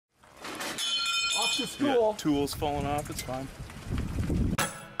off to school. Tools falling off, it's fine.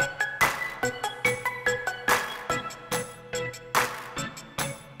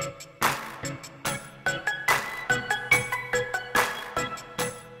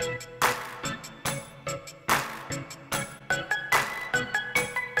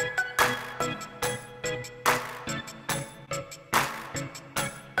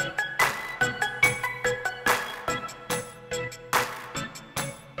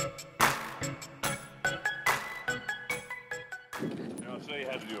 I'll show you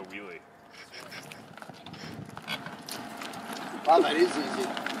how to do a wheelie. Wow, that is easy.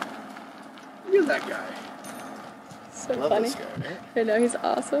 Look at that guy. So Love funny. this guy, right? I know, he's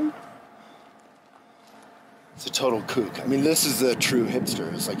awesome. It's a total kook. I mean, this is the true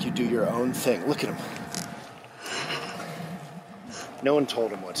hipster. It's like you do your own thing. Look at him. No one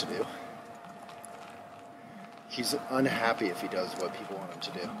told him what to do. He's unhappy if he does what people want him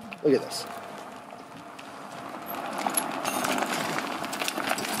to do. Look at this.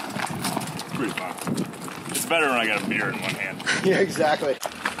 Pretty fun. It's better when I got a beer in one hand. Yeah, exactly.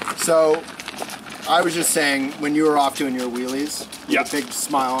 So, I was just saying, when you were off doing your wheelies, you had a big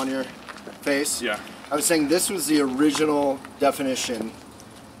smile on your face. Yeah. I was saying this was the original definition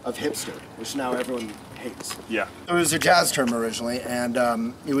of hipster, which now everyone hates. Yeah. It was a jazz term originally, and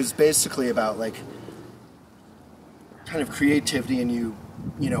it was basically about like kind of creativity, and you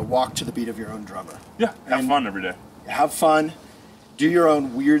know, walk to the beat of your own drummer. Yeah, have fun every day. Have fun, do your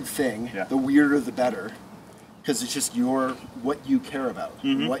own weird thing. Yeah. The weirder the better, because it's just what you care about,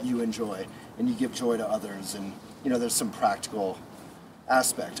 what you enjoy, and you give joy to others, and you know, there's some practical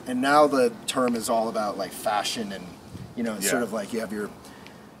aspect. And now the term is all about like fashion, and you know, it's sort of like you have your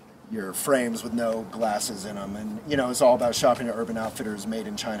frames with no glasses in them, and you know, it's all about shopping at Urban Outfitters made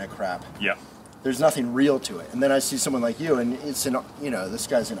in China crap. Yeah. There's nothing real to it. And then I see someone like you, and it's you know, this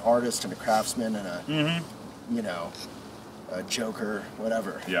guy's an artist and a craftsman and a you know, a joker,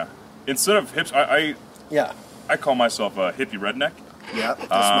 whatever. Yeah. Instead of hips, I call myself a hippie redneck. Yeah, that's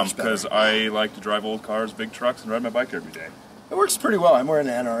much better. Because I like to drive old cars, big trucks, and ride my bike every day. It works pretty well. I'm wearing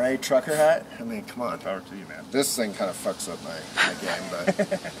an NRA trucker hat. I mean, come on. Power to you, man. This thing kind of fucks up my game,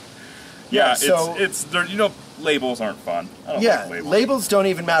 but yeah, so it's you know, labels aren't fun. I don't yeah, like labels don't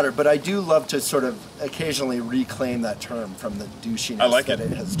even matter. But I do love to sort of occasionally reclaim that term from the douchiness that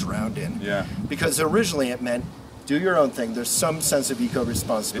it has drowned in. Yeah, because originally it meant do your own thing. There's some sense of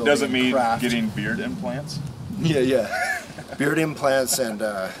eco-responsibility. It doesn't mean craft. getting beard implants. Yeah. Beard implants and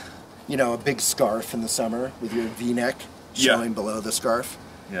you know, a big scarf in the summer with your V-neck showing below the scarf.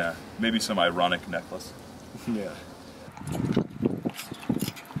 Yeah, maybe some ironic necklace. Yeah.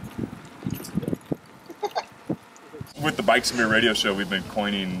 With the Bikes and Beer radio show, we've been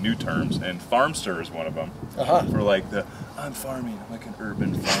coining new terms, and farmster is one of them. For like I'm farming, I'm like an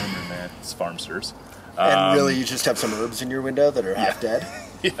urban farmer, man. It's farmsters. And really, you just have some herbs in your window that are half dead?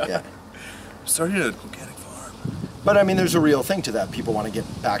 Yeah. Starting an organic farm. But I mean, there's a real thing to that. People want to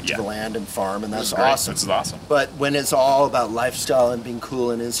get back to the land and farm, and that's awesome. It's awesome. But when it's all about lifestyle and being cool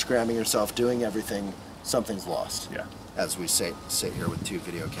and Instagramming yourself, doing everything, something's lost. Yeah. As we sit here with 2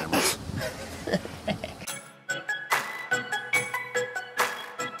 video cameras.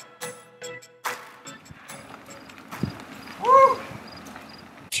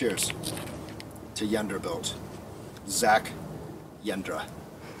 Cheers to Yenderbilt. Zach Yendra.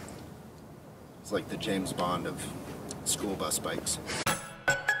 It's like the James Bond of school bus bikes.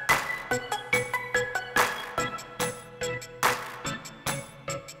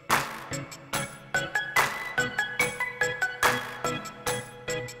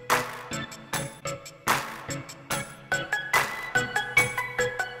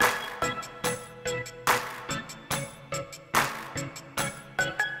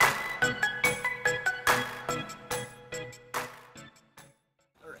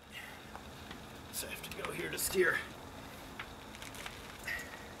 So I have to go here to steer.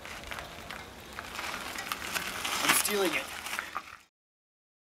 I'm stealing it.